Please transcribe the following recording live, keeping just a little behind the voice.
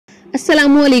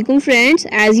Assalamualaikum friends.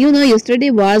 As you know,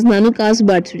 yesterday was Nanuka's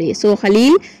birthday. So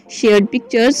Halil shared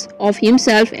pictures of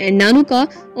himself and Nanuka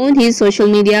on his social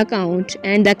media account,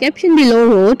 and the caption below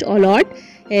wrote a lot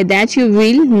that you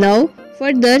will know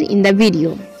further in the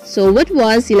video. So what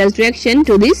was Sila's reaction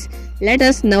to this? Let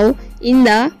us know in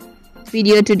the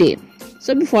video today.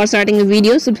 So before starting the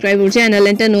video, subscribe our channel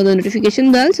and turn on the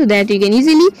notification bell so that you can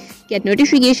easily get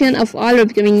notification of all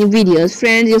upcoming videos.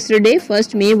 Friends, yesterday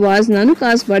 1st May was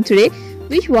Nanuka's birthday,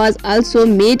 which was also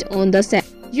made on the set.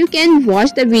 You can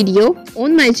watch the video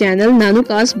on my channel.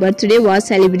 Nanuka's birthday was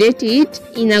celebrated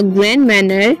in a grand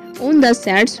manner on the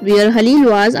sets where Halil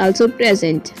was also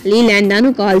present. Halil and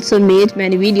Nanuka also made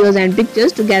many videos and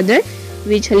pictures together,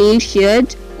 which Halil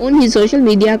shared on his social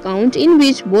media account, in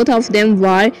which both of them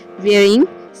were wearing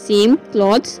same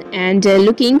clothes and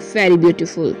looking very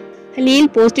beautiful. Halil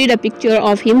posted a picture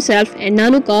of himself and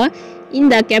Nanuka in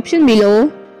the caption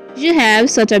below, "You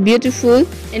have such a beautiful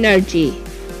energy.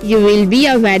 You will be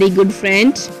a very good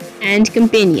friend and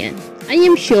companion. I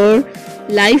am sure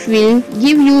life will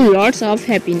give you lots of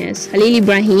happiness." Halil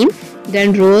Ibrahim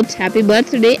then wrote happy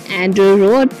birthday and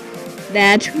wrote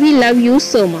that we love you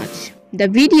so much. The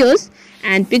videos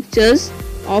and pictures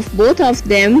of both of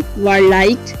them were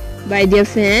liked by their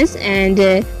fans, and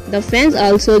the fans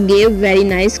also gave very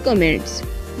nice comments.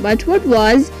 But what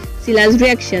was Sila's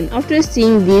reaction after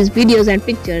seeing these videos and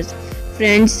pictures?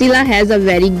 Friends, Sila has a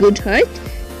very good heart.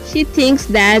 She thinks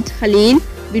that Halil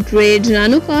betrayed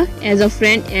Nanuka as a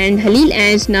friend, and Halil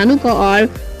and Nanuka are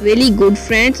really good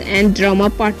friends and drama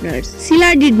partners.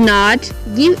 Sila did not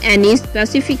give any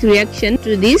specific reaction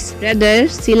to this. Rather,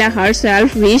 Sila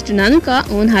herself wished Nanuka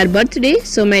on her birthday.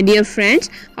 So my dear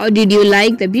friends, how did you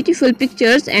like the beautiful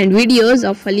pictures and videos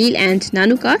of Halil and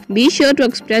Nanuka? Be sure to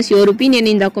express your opinion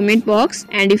in the comment box,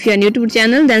 and if you are new to our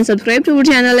channel, then subscribe to our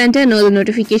channel and turn on the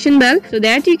notification bell so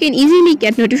that you can easily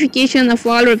get notification of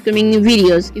all upcoming new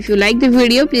videos. If you like the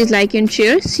video, please like and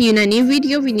share. See you in a new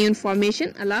video with new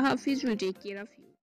information. Allah Hafiz will take care of you.